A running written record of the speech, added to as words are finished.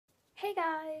Hey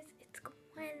guys, it's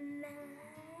Gwen,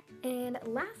 and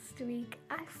last week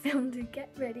I filmed a Get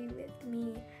Ready With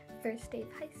Me first day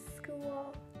of high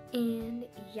school, and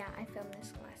yeah, I filmed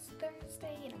this last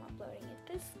Thursday and I'm uploading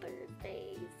it this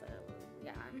Thursday, so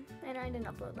yeah, and I didn't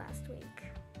upload last week.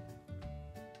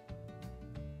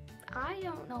 I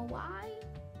don't know why.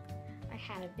 I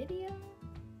had a video,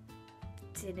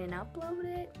 didn't upload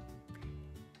it,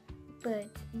 but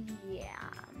yeah,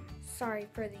 sorry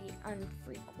for the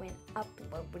unfrequent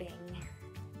uploading.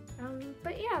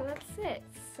 But yeah, that's it.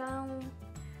 So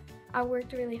I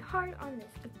worked really hard on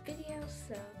this video,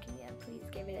 so can you please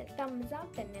give it a thumbs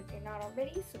up, and if you're not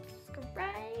already,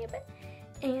 subscribe,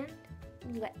 and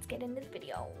let's get into the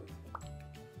video.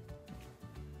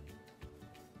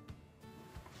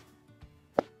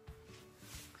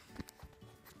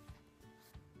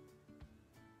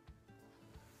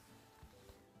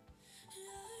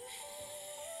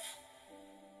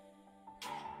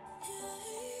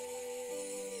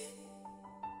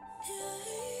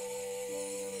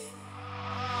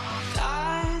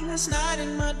 Last night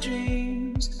in my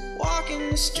dreams, walking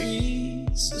the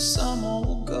streets of some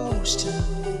old ghost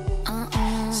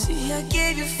town. See, I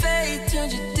gave you faith,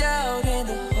 turned your doubt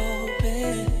into hope,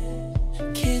 and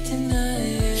can't deny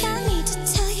it. I need to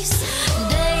tell you something.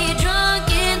 Day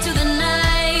drunk into the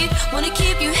night, wanna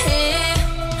keep you here,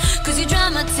 'cause you dry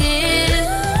my tears.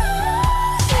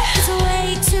 It's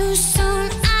way too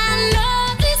soon, I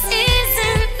know this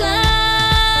isn't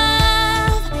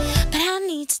love, but I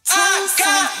need to tell you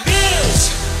something.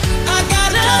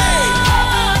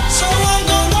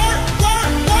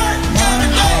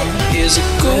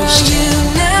 Where are you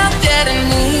now that I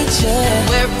need you?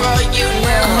 Where are you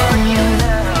now?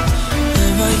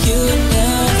 Where are you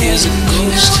now? There's a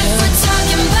ghost town. We're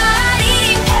talking body.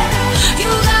 You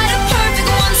got a perfect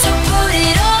one, so put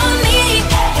it on me.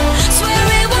 Swear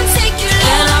it won't take you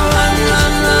long. And I run,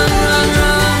 run, run, run,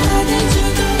 run.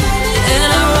 And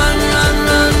I run, run,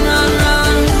 run, run,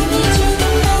 run.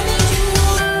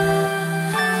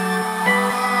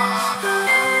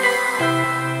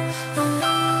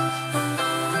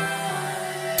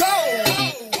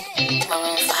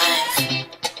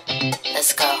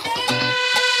 Let's go.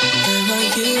 Where are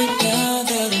you now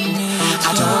that I need you?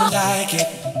 I don't like it.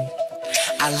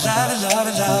 I love it, love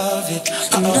it, love it.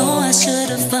 I know I should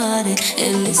have fought it,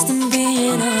 at least I'm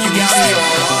being honest. You got me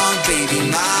all wrong, baby.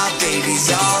 My baby's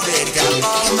all that got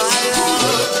all of my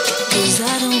love. 'Cause I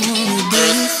don't wanna be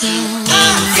alone. I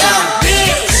got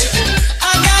bills,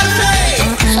 I got pay.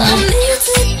 I need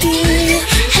to be.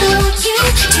 How you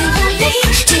do want me?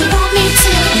 Do you want me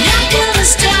to? Not gonna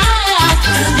stop.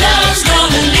 Love's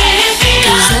gonna live here.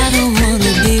 'Cause I don't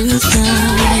wanna be without.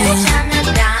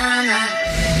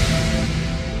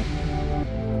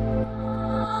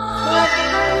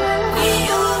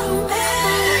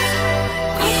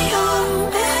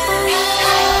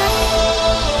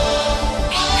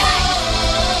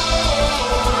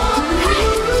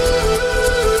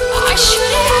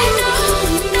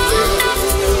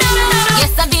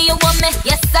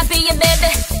 Yes, I be your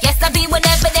baby.